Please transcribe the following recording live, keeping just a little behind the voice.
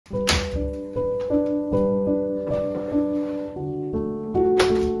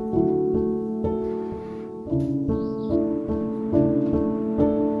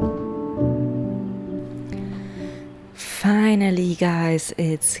guys,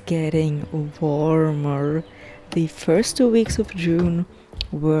 it's getting warmer. The first 2 weeks of June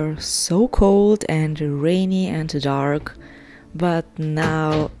were so cold and rainy and dark, but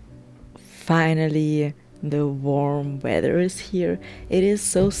now finally the warm weather is here. It is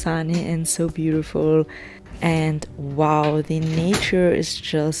so sunny and so beautiful, and wow, the nature is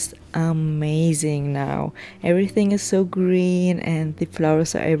just amazing now. Everything is so green and the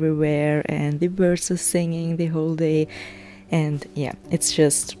flowers are everywhere and the birds are singing the whole day, and yeah, it's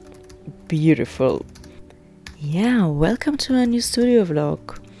just beautiful. Yeah, welcome to a new studio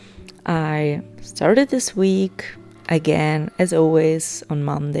vlog. I started this week. Again, as always, on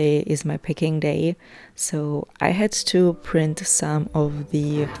Monday is my packing day, so I had to print some of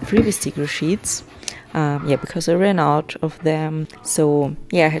the freebie sticker sheets. Because I ran out of them, so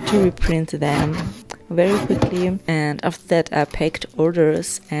yeah, I had to reprint them very quickly. And after that, I packed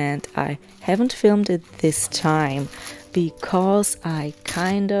orders, and I haven't filmed it this time because I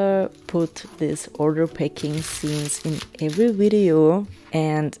kinda put this order packing scenes in every video,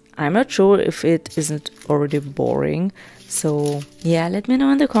 and I'm not sure if it isn't already boring. So yeah, let me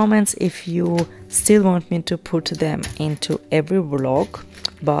know in the comments if you still want me to put them into every vlog.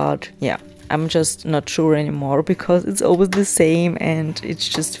 But yeah, I'm just not sure anymore because it's always the same and it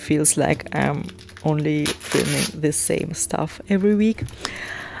just feels like I'm only filming the same stuff every week.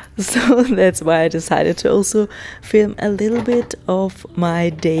 So that's why I decided to also film a little bit of my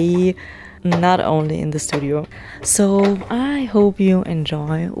day, not only in the studio. So I hope you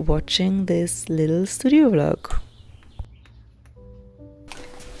enjoy watching this little studio vlog.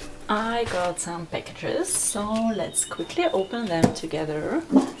 I got some packages, so let's quickly open them together.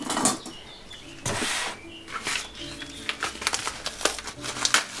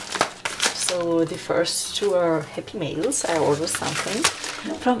 So the first two are happy mails. I ordered something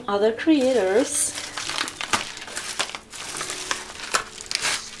from other creators.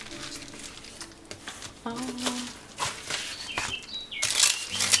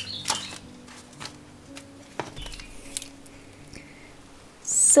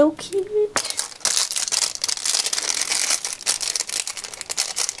 So cute.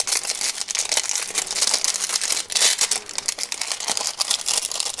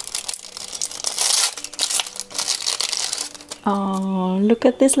 Oh, look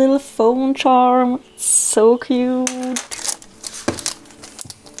at this little phone charm. It's so cute.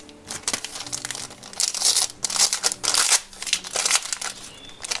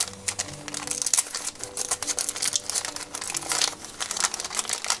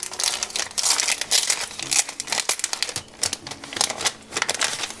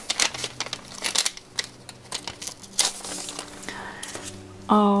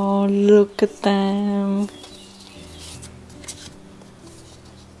 Oh, look at them.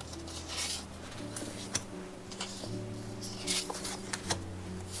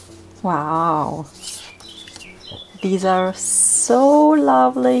 Wow, these are so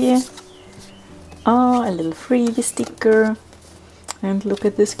lovely. Oh, a little freebie sticker, and look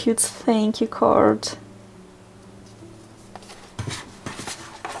at this cute thank you card.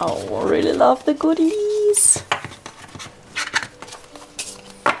 Oh, I really love the goodies.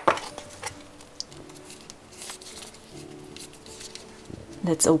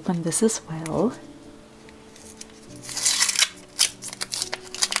 Let's open this as well.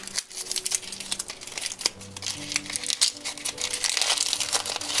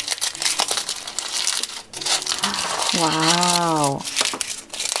 Wow.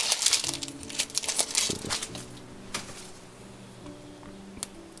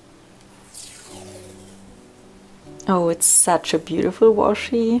 Oh, it's such a beautiful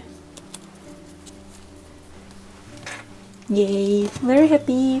washi. Yay, very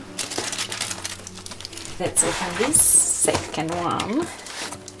happy. Let's open this second one.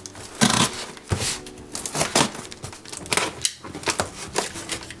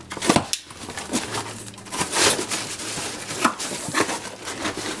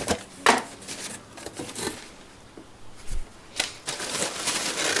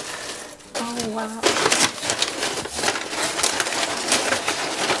 Oh, wow.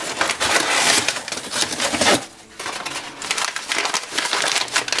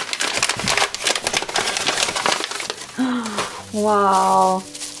 Wow,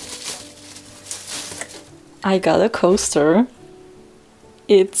 I got a coaster.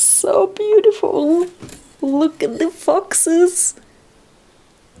 It's so beautiful. Look at the foxes.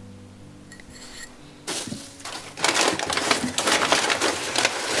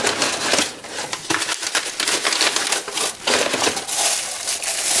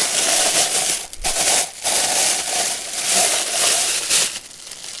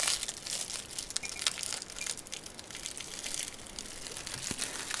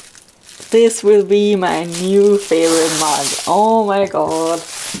 This will be my new favorite mug. Oh my god.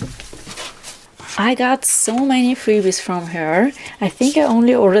 I got so many freebies from her. I think I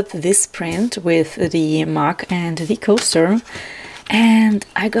only ordered this print with the mug and the coaster. And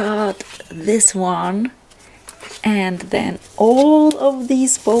I got this one. And then all of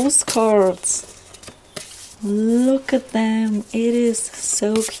these postcards. Look at them. It is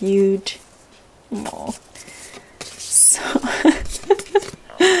so cute. Oh, so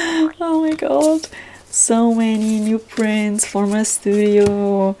oh my god. So many new prints for my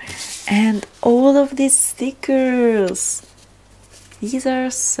studio. And all of these stickers. These are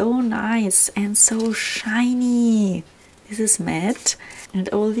so nice and so shiny. This is matte. And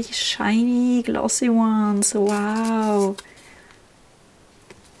all these shiny, glossy ones. Wow.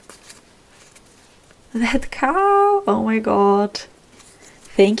 That cow. Oh my god.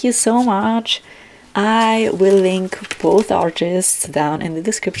 Thank you so much. I will link both artists down in the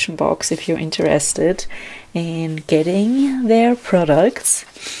description box if you're interested in getting their products.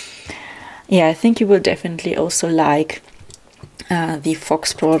 Yeah, I think you will definitely also like the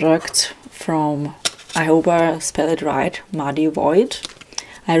Fox product from, I hope I spell it right, Muddy Void.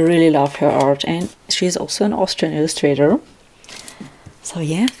 I really love her art, and she's also an Austrian illustrator. So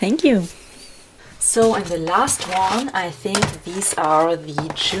yeah, thank you. So, and the last one, I think these are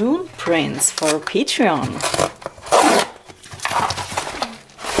the June prints for Patreon.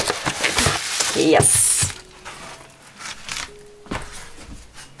 Yes.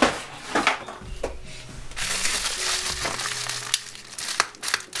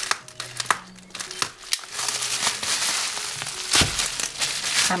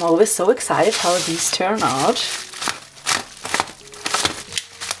 I'm always so excited how these turn out.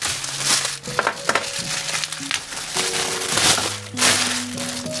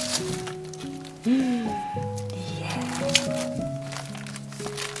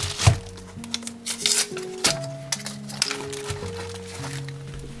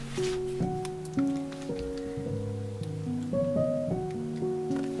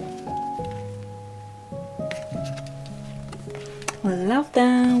 Love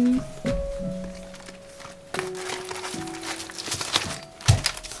them.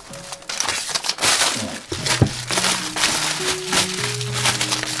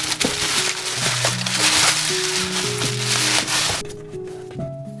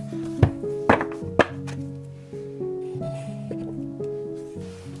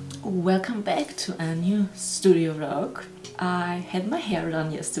 Welcome back to a new studio vlog. I had my hair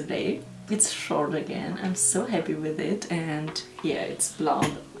done yesterday. It's short again. I'm so happy with it, and yeah, it's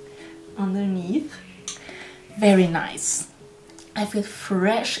blonde underneath. Very nice. I feel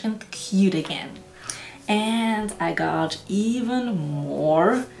fresh and cute again. And I got even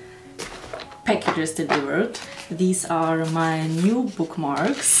more packages delivered. These are my new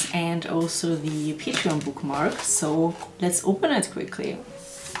bookmarks and also the Patreon bookmark. So let's open it quickly.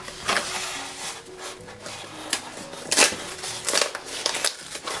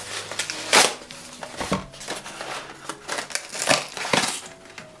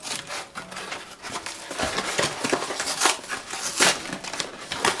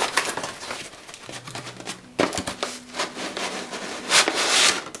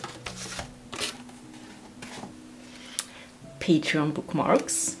 Patreon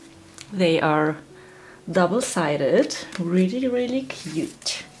bookmarks. They are double-sided, really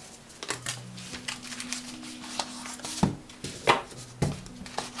cute.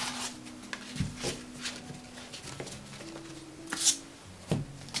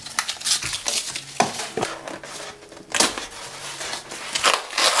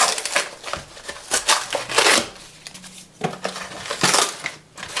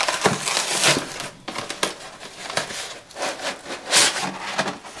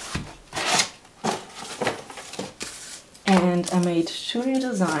 And I made 2 new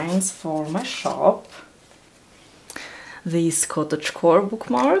designs for my shop. These cottagecore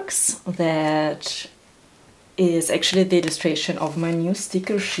bookmarks, that is actually the illustration of my new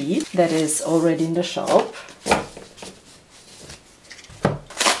sticker sheet that is already in the shop.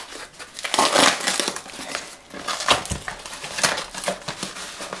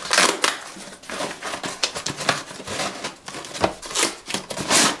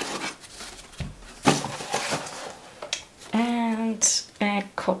 A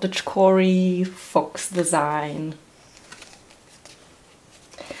cottagecore fox design.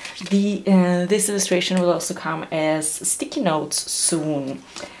 This illustration will also come as sticky notes soon.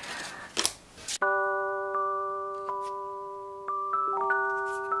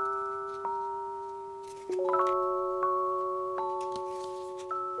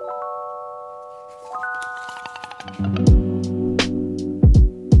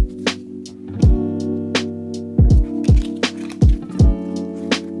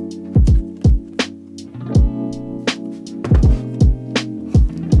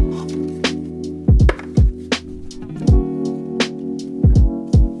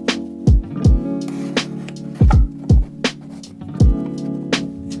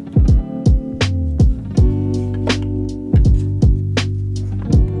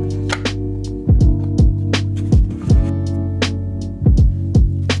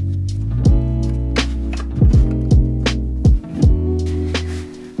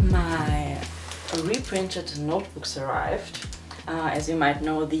 printed notebooks arrived. As you might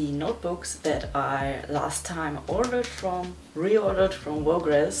know, the notebooks that I last time reordered from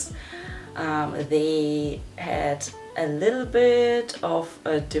Vogress, they had a little bit of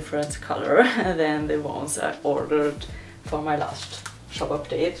a different color than the ones I ordered for my last shop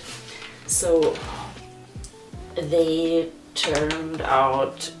update. So they turned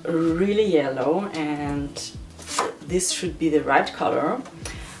out really yellow, and this should be the right color.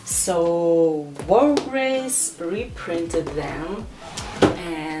 So Vogress reprinted them,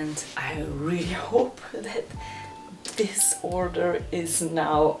 and I really hope that this order is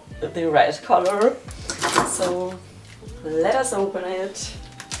now the right color. So let us open it.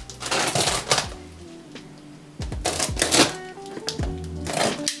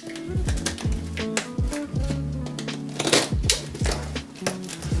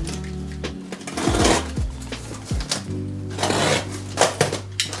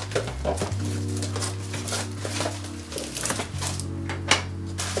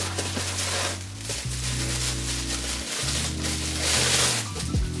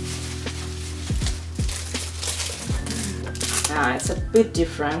 It's a bit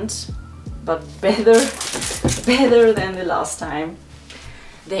different, but better than the last time.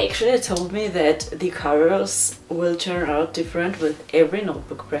 They actually told me that the colors will turn out different with every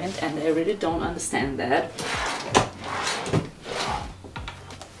notebook print, and I really don't understand that.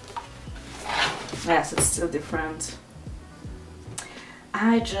 Yes, it's still different.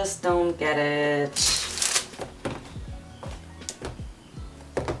 I just don't get it.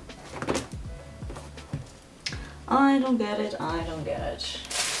 I don't get it, I don't get it.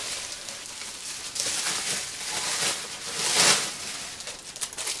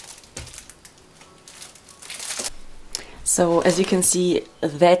 So as you can see,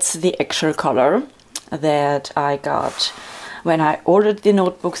 that's the actual color that I got when I ordered the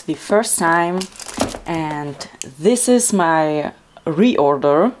notebooks the first time, and this is my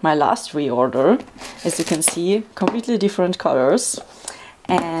reorder, my last reorder. As you can see, completely different colors,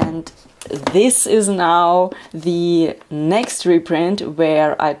 and this is now the next reprint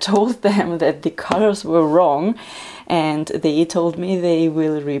where I told them that the colors were wrong, and they told me they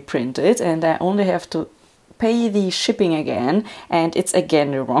will reprint it, and I only have to pay the shipping again, and it's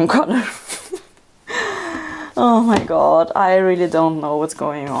again the wrong color. Oh my god, I really don't know what's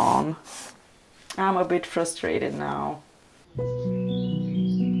going on. I'm a bit frustrated now.